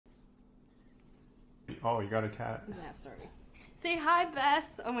Oh, you got a cat. Yeah, sorry. Say hi, Bess.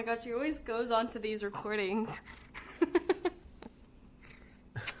 Oh my god, she always goes on to these recordings.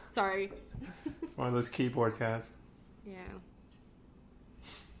 Sorry. One of those keyboard cats. Yeah.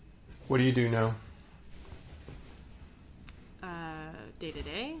 What do you do now? Day to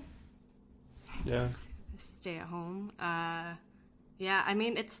day. Yeah. Stay at home. Yeah, I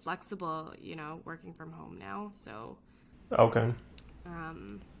mean, it's flexible, you know, working from home now, so. Okay.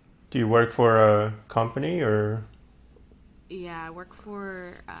 Do you work for a company or? Yeah, I work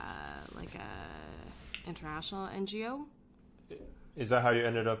for like a international NGO. Is that how you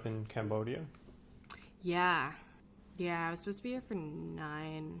ended up in Cambodia? Yeah. Yeah, I was supposed to be here for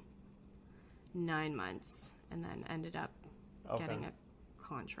nine months and then ended up getting a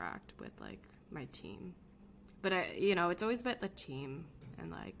contract with like my team. But it's always about the team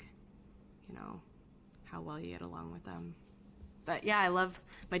and like, you know, how well you get along with them. But yeah, I love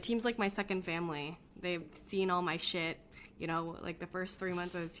my team's like my second family. They've seen all my shit. You know, like the first 3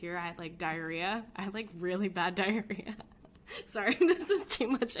 months I was here, I had like diarrhea. I had like really bad diarrhea. Sorry, this is too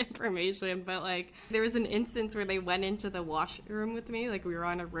much information, but like there was an instance where they went into the washroom with me. Like we were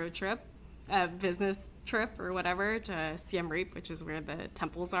on a road trip, a business trip or whatever to Siem Reap, which is where the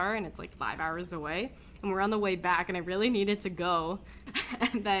temples are, and it's like 5 hours away. And we're on the way back, and I really needed to go.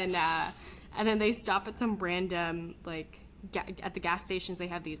 And then they stop at some random like at the gas stations. They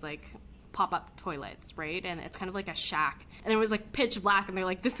have these like pop-up toilets, right? And it's kind of like a shack, and it was like pitch black, and they're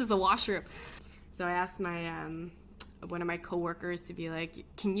like, "This is the washroom." So I asked my one of my coworkers to be like,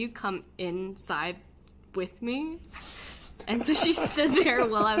 "Can you come inside with me?" And so she stood there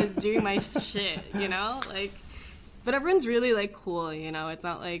while I was doing my shit, you know, like. But everyone's really like cool, you know. It's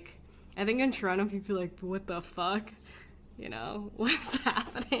not like I think in Toronto people are like, "What the fuck?" You know, what's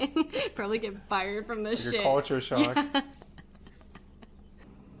happening? Probably get fired from this shit. Your culture shock. Yeah.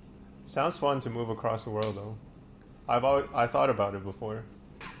 Sounds fun to move across the world, though. I thought about it before.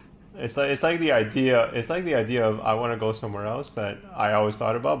 It's like the idea of I want to go somewhere else that I always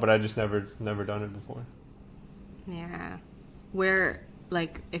thought about, but I just never done it before. Yeah. Where,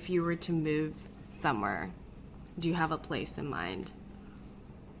 like, if you were to move somewhere, do you have a place in mind?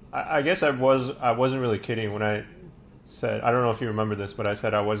 I guess I wasn't really kidding when I said, I don't know if you remember this, but I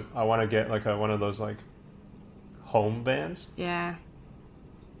said I want to get like one of those like home vans. Yeah.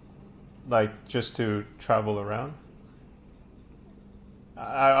 Like just to travel around.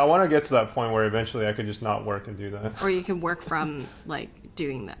 I want to get to that point where eventually I could just not work and do that. Or you can work from like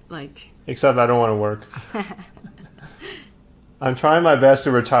doing that, like. Except I don't want to work. I'm trying my best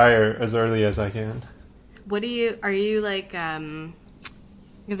to retire as early as I can. Are you like,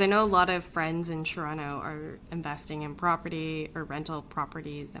 because I know a lot of friends in Toronto are investing in property or rental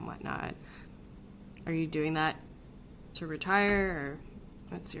properties and whatnot. Are you doing that to retire, or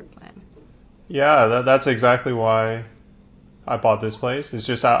what's your plan? Yeah, that's exactly why I bought this place. It's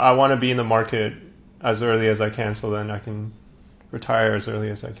just I want to be in the market as early as I can, so then I can retire as early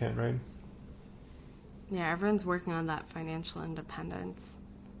as I can, right? Yeah, everyone's working on that financial independence.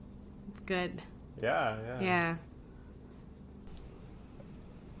 It's good. Yeah. Yeah.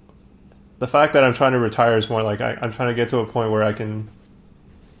 The fact that I'm trying to retire is more like I'm trying to get to a point where I can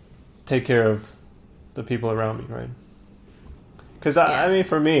take care of the people around me, right? Because, I mean,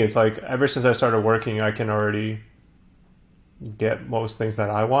 for me, it's like ever since I started working, I can already get most things that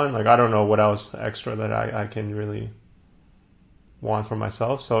I want. Like, I don't know what else extra that I can really want for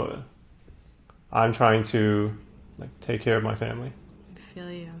myself. So I'm trying to like take care of my family. I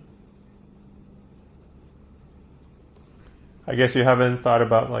feel you. I guess you haven't thought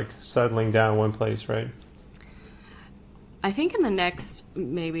about like settling down one place, right? I think in the next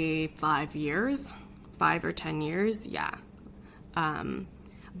maybe 5 years, 5 or 10 years, yeah.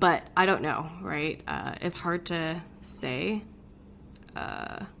 But I don't know, right? It's hard to say.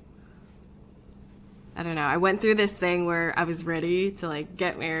 I don't know. I went through this thing where I was ready to like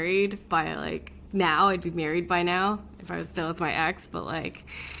get married by like now. I'd be married by now if I was still with my ex, but like,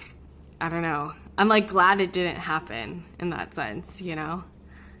 I don't know. I'm like glad it didn't happen in that sense, you know,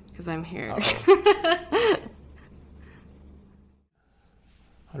 because I'm here. I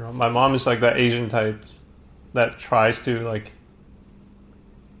don't know. My mom is like that Asian type that tries to like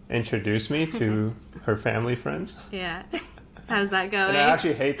introduce me to her family friends. Yeah. How's that going? And I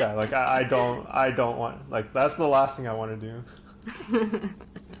actually hate that. Like I don't want, like, that's the last thing I want to do.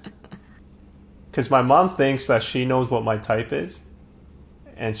 Because my mom thinks that she knows what my type is,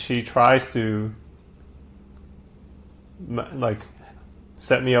 and she tries to like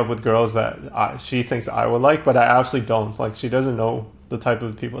set me up with girls that she thinks I would like, but I actually don't. Like, she doesn't know the type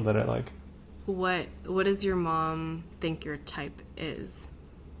of people that I like. What does your mom think your type is?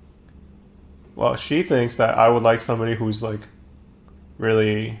 Well, she thinks that I would like somebody who's like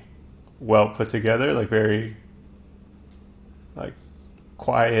really well put together, like very like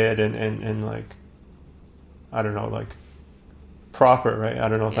quiet and like, I don't know, like proper, right? I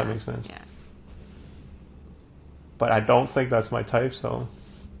don't know if that makes sense. Yeah. But I don't think that's my type, so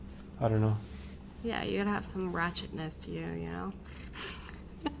I don't know. Yeah, you gotta have some ratchetness to you, you know?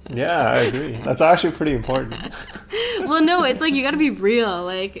 Yeah, I agree. That's actually pretty important. Well, no, it's like you gotta be real.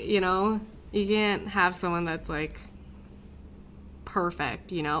 Like, you know, you can't have someone that's like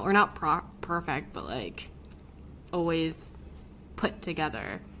perfect, you know? Or not perfect, but like always put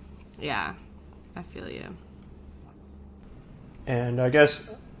together. Yeah, I feel you. And I guess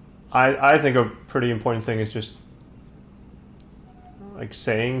I think a pretty important thing is just like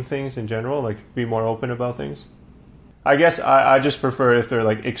saying things in general, like be more open about things. I guess I just prefer if they're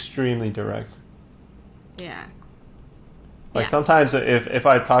like extremely direct. Yeah. Like sometimes if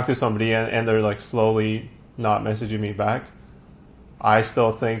I talk to somebody and they're like slowly not messaging me back, I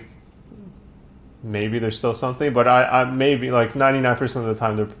still think maybe there's still something, but I maybe like 99% of the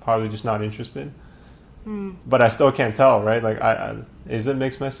time they're probably just not interested. But I still can't tell, right? Like is it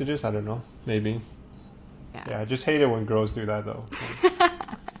mixed messages? I don't know. Maybe. Yeah, I just hate it when girls do that though.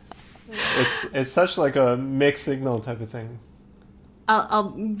 It's such like a mixed signal type of thing.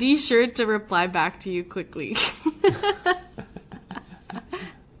 I'll be sure to reply back to you quickly.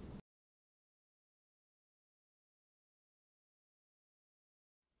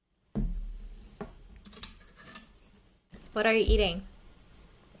 What are you eating?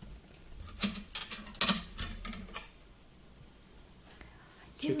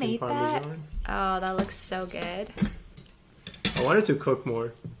 You made that? Oh, that looks so good. I wanted to cook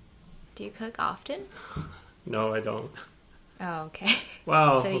more. Do you cook often? No, I don't. Oh, okay.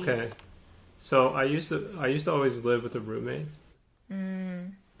 Wow, okay. So I used to always live with a roommate.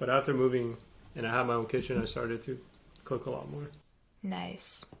 But after moving and I had my own kitchen, I started to cook a lot more.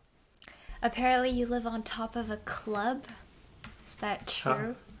 Nice. Apparently you live on top of a club. Is that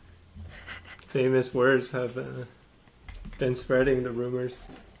true? Famous words have been spreading the rumors.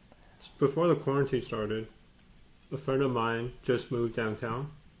 Before the quarantine started, a friend of mine just moved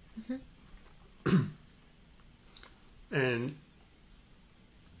downtown. And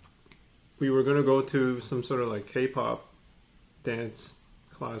we were going to go to some sort of like K-pop dance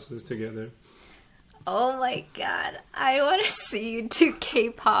classes together. Oh my god. I want to see you do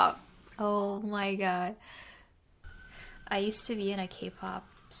K-pop. Oh my god. I used to be in a K-pop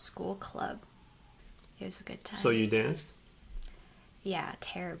school club. It was a good time. So you danced? Yeah,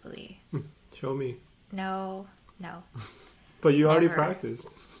 terribly. Show me. No. But you already practiced.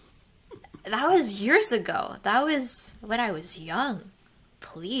 That was years ago. That was when I was young.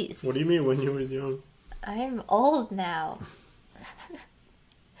 Please. What do you mean when you were young? I'm old now.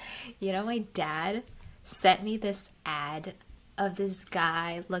 You know, my dad sent me this ad of this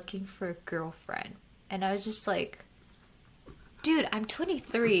guy looking for a girlfriend. And I was just like, dude, I'm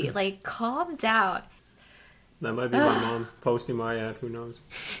 23. Like, calm down. That might be my mom posting my ad. Who knows?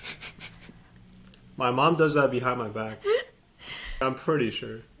 My mom does that behind my back. I'm pretty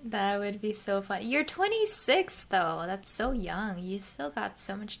sure. That would be so fun. You're 26, though. That's so young. You've still got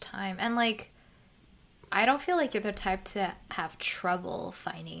so much time. And, like, I don't feel like you're the type to have trouble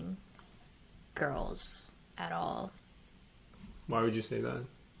finding girls at all. Why would you say that?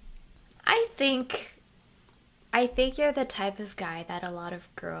 I think you're the type of guy that a lot of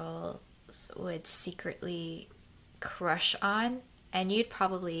girls would secretly crush on, and you'd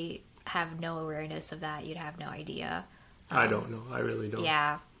probably have no awareness of that. You'd have no idea. I don't know. I really don't.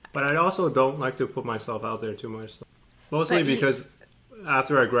 Yeah. But I also don't like to put myself out there too much. Mostly because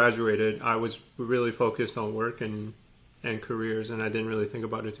after I graduated, I was really focused on work and careers, and I didn't really think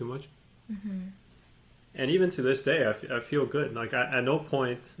about it too much. And even to this day, I feel good. Like, at no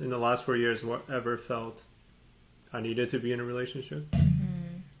point in the last 4 years ever felt I needed to be in a relationship.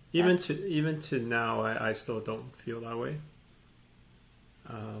 Even to now, I still don't feel that way.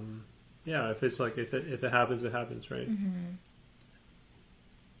 Yeah, if it's like if it happens, it happens, right?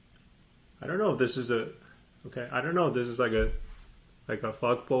 I don't know if this is I don't know if this is like a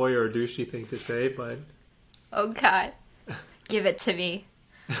fuckboy or a douchey thing to say, but Oh God, give it to me.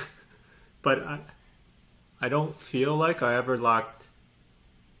 But I don't feel like I ever lacked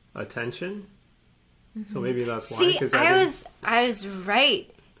attention. So maybe that's why. See, I was right.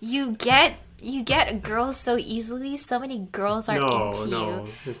 You get girls so easily. So many girls are into you. No,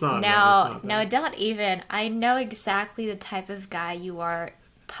 it's not. No, don't even. I know exactly the type of guy you are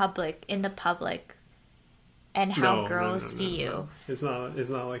in the public, and how girls see you. It's not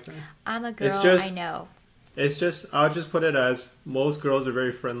like that. I'm a girl. I know. It's just, I'll just put it as most girls are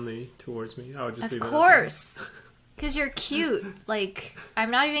very friendly towards me. I would just leave Of it course. Because you're cute. Like,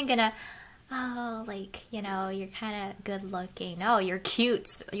 I'm not even gonna, oh, like, you know, you're kind of good looking. No, you're cute.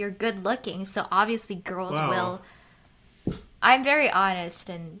 You're good looking. So obviously girls will. I'm very honest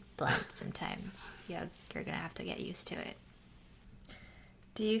and blunt sometimes. Yeah, you're gonna have to get used to it.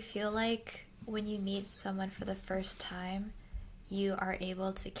 Do you feel like when you meet someone for the first time, you are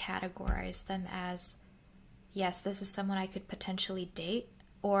able to categorize them as, yes, this is someone I could potentially date,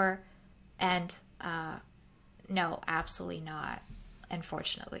 or, and, no, absolutely not,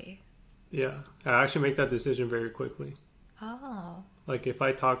 unfortunately? Yeah, I actually make that decision very quickly. Oh. Like, if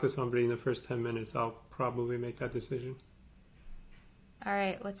I talk to somebody in the first 10 minutes, I'll probably make that decision. All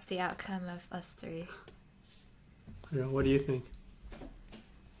right, what's the outcome of us three? What do you think?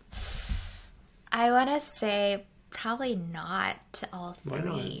 I want to say probably not to all three.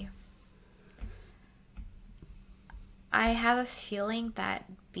 Why not? I have a feeling that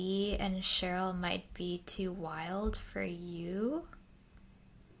B and Cheryl might be too wild for you.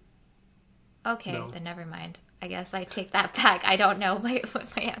 Okay, No. Then never mind. I guess I take that back. I don't know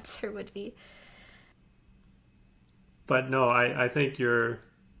what my answer would be. But no, I think your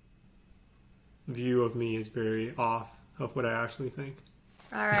view of me is very off of what I actually think.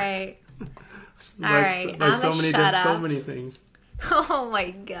 All right. Like, All right. Like so many things. Oh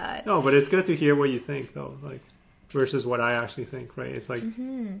my god. No, but it's good to hear what you think though, like versus what I actually think, right? It's like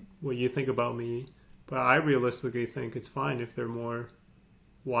what you think about me, but I realistically think it's fine if they're more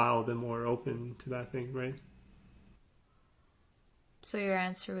wild and more open to that thing, right? So your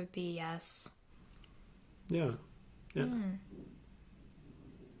answer would be yes. Yeah.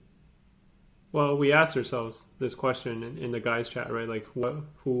 Well, we asked ourselves this question in the guys chat, right? Like, who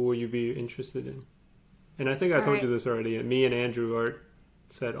will you be interested in? And I think I told you this already. Me and Andrew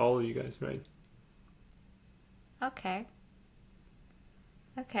said all of you guys, right? Okay.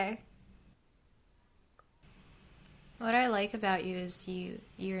 What I like about you is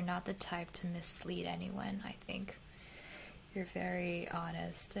you're not the type to mislead anyone, I think. You're very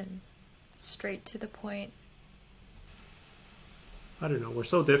honest and straight to the point. I don't know. We're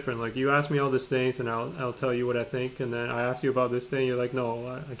so different. Like, you ask me all these things, and I'll tell you what I think, and then I ask you about this thing. You're like,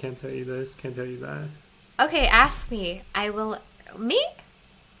 no, I can't tell you this, can't tell you that. Okay, ask me. I will. Me?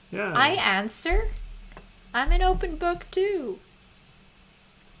 Yeah. I answer. I'm an open book too.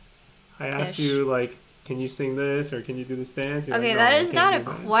 I ask you, like, can you sing this or can you do this dance? You're okay, like, no, that is not a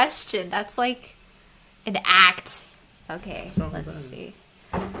question. That's like an act. Okay, let's see.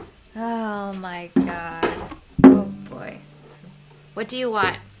 Oh my god. Oh boy. What do you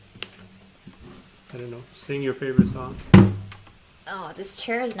want? I don't know. Sing your favorite song. Oh, this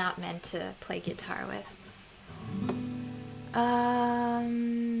chair is not meant to play guitar with.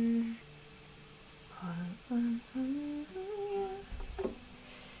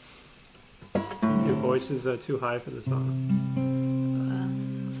 Your voice is too high for the song.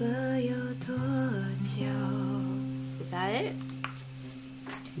 Is that it?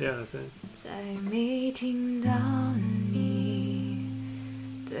 Yeah, that's it. 再没听到你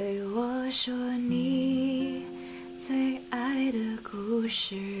对我说你最爱的故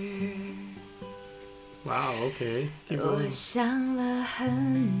事。 Wow, okay. Keep 我 going. 想了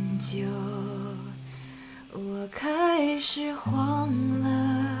很久，我开始慌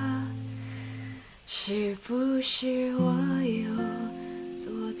了，是不是我又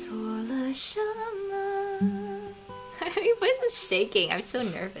做错了什么？ My voice is shaking. I'm so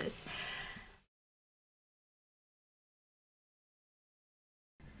nervous.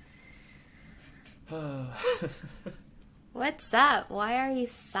 What's up? Why are you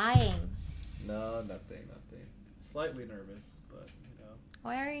sighing? No, nothing. Slightly nervous, but you know.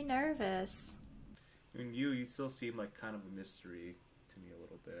 Why are you nervous? I mean, you still seem like kind of a mystery to me a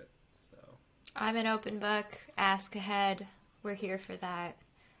little bit, so. I'm an open book. Ask ahead. We're here for that.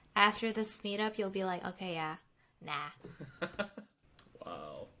 After this meetup, you'll be like, okay, yeah, nah.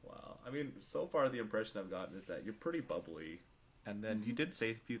 Wow. I mean, so far the impression I've gotten is that you're pretty bubbly, and then you did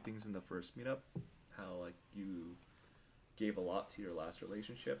say a few things in the first meetup, how like you gave a lot to your last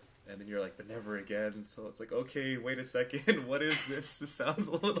relationship, and then you're like, but never again. So it's like, okay, wait a second, what is this? This sounds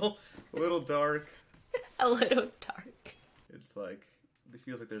a little dark. A little dark. It's like, it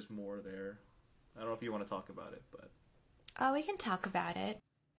feels like there's more there. I don't know if you want to talk about it, but. Oh, we can talk about it.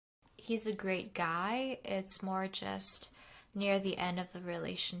 He's a great guy. It's more just near the end of the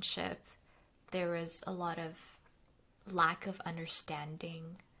relationship, there was a lot of lack of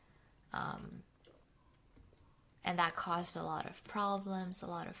understanding. And that caused a lot of problems, a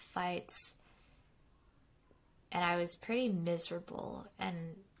lot of fights. And I was pretty miserable.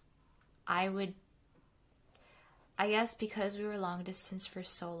 And I would I guess because we were long distance for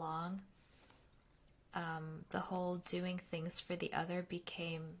so long, the whole doing things for the other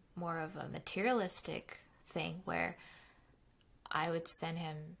became more of a materialistic thing where I would send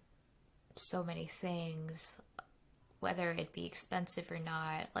him so many things, whether it be expensive or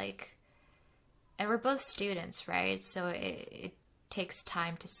not, like, and we're both students, right? So it takes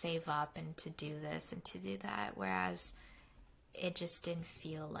time to save up and to do this and to do that, whereas it just didn't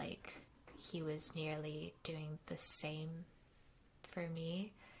feel like he was nearly doing the same for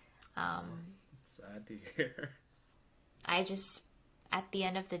me. Sad to hear. I just, at the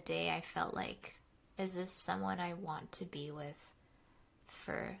end of the day, I felt like, is this someone I want to be with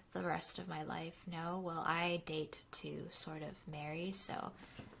for the rest of my life? No. Well, I date to sort of marry, so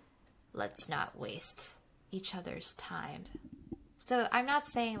let's not waste each other's time. So I'm not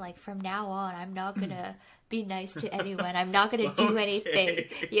saying, like, from now on, I'm not gonna be nice to anyone. I'm not gonna do anything.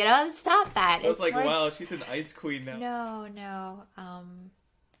 You know, it's not that. It's like, wow, she's an ice queen now. No.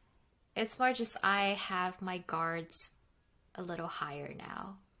 It's more just I have my guards a little higher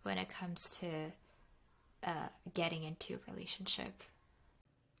now when it comes to getting into a relationship.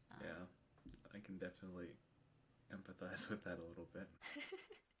 Yeah, I can definitely empathize with that a little bit.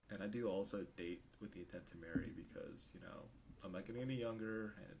 And I do also date with the intent to marry because, you know, I'm not getting any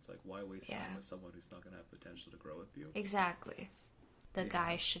younger, and it's like, why waste time with someone who's not going to have potential to grow with you? Exactly. The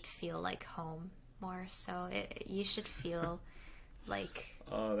guy should feel like home more, so you should feel like...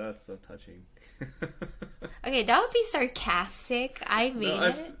 Oh, that's so touching. Okay, don't be sarcastic. I mean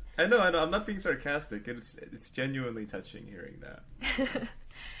it. I know. I'm not being sarcastic. It's genuinely touching hearing that.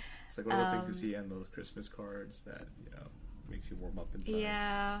 It's like one of those things you see on those Christmas cards that, you know, makes you warm up inside.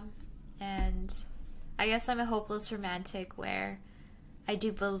 Yeah, and I guess I'm a hopeless romantic where I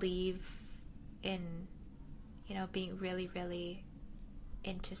do believe in, you know, being really, really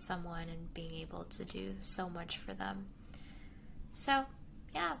into someone and being able to do so much for them. So,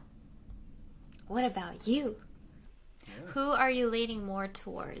 yeah. What about you? Yeah. Who are you leaning more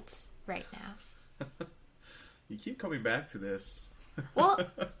towards right now? You keep coming back to this. Well,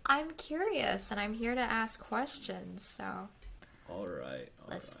 I'm curious and I'm here to ask questions, so... All right.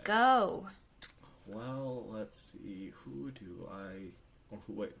 Let's go. Well, let's see. Who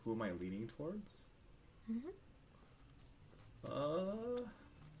am I leaning towards? Mm-hmm.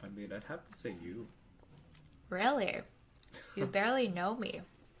 I mean, I'd have to say you. Really? You barely know me.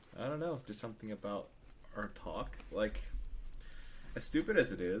 I don't know. Just something about our talk. Like, as stupid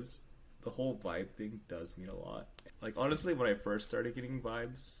as it is, the whole vibe thing does mean a lot. Like, honestly, when I first started getting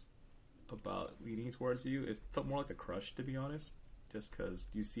vibes about leaning towards you, it felt more like a crush, to be honest. Just because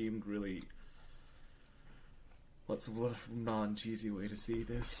you seemed really... What's a non-cheesy way to see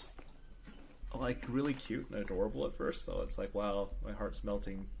this? Like, really cute and adorable at first, so it's like, wow, my heart's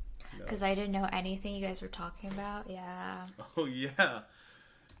melting. Because I didn't know anything you guys were talking about, yeah. Oh, yeah.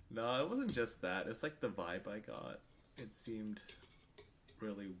 No, it wasn't just that. It's like the vibe I got. It seemed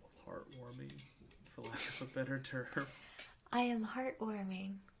really heartwarming, for lack of a better term. I am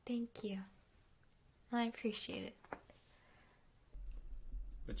heartwarming. Thank you. I appreciate it.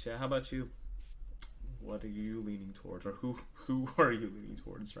 But yeah, how about you? What are you leaning towards? Or who are you leaning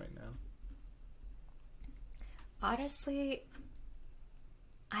towards right now? Honestly,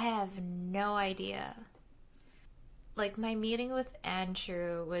 I have no idea. Like, my meeting with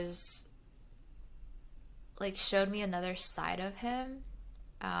Andrew was, like, showed me another side of him.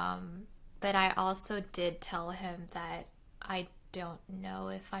 But I also did tell him that I don't know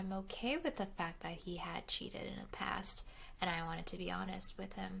if I'm okay with the fact that he had cheated in the past. And I wanted to be honest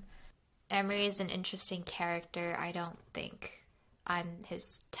with him. Emory is an interesting character. I don't think I'm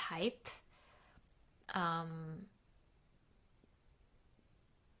his type.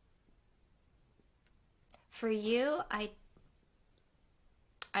 For you, I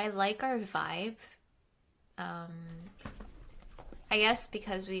like our vibe. I guess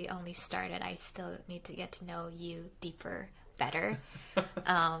because we only started, I still need to get to know you deeper, better.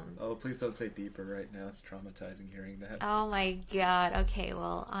 Oh, please don't say deeper right now. It's traumatizing hearing that. Oh my god. Okay,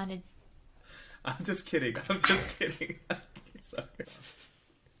 well, I'm just kidding. Sorry.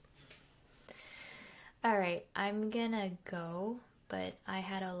 Alright, I'm gonna go, but I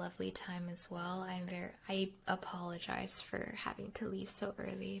had a lovely time as well. I apologize for having to leave so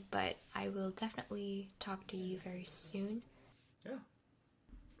early, but I will definitely talk to you very soon. Yeah.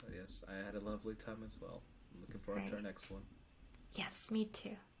 But yes, I had a lovely time as well. I'm looking forward to our next one. Yes, me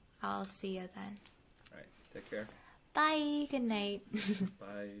too. I'll see you then. Alright, take care. Bye, good night.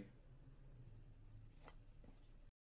 Bye.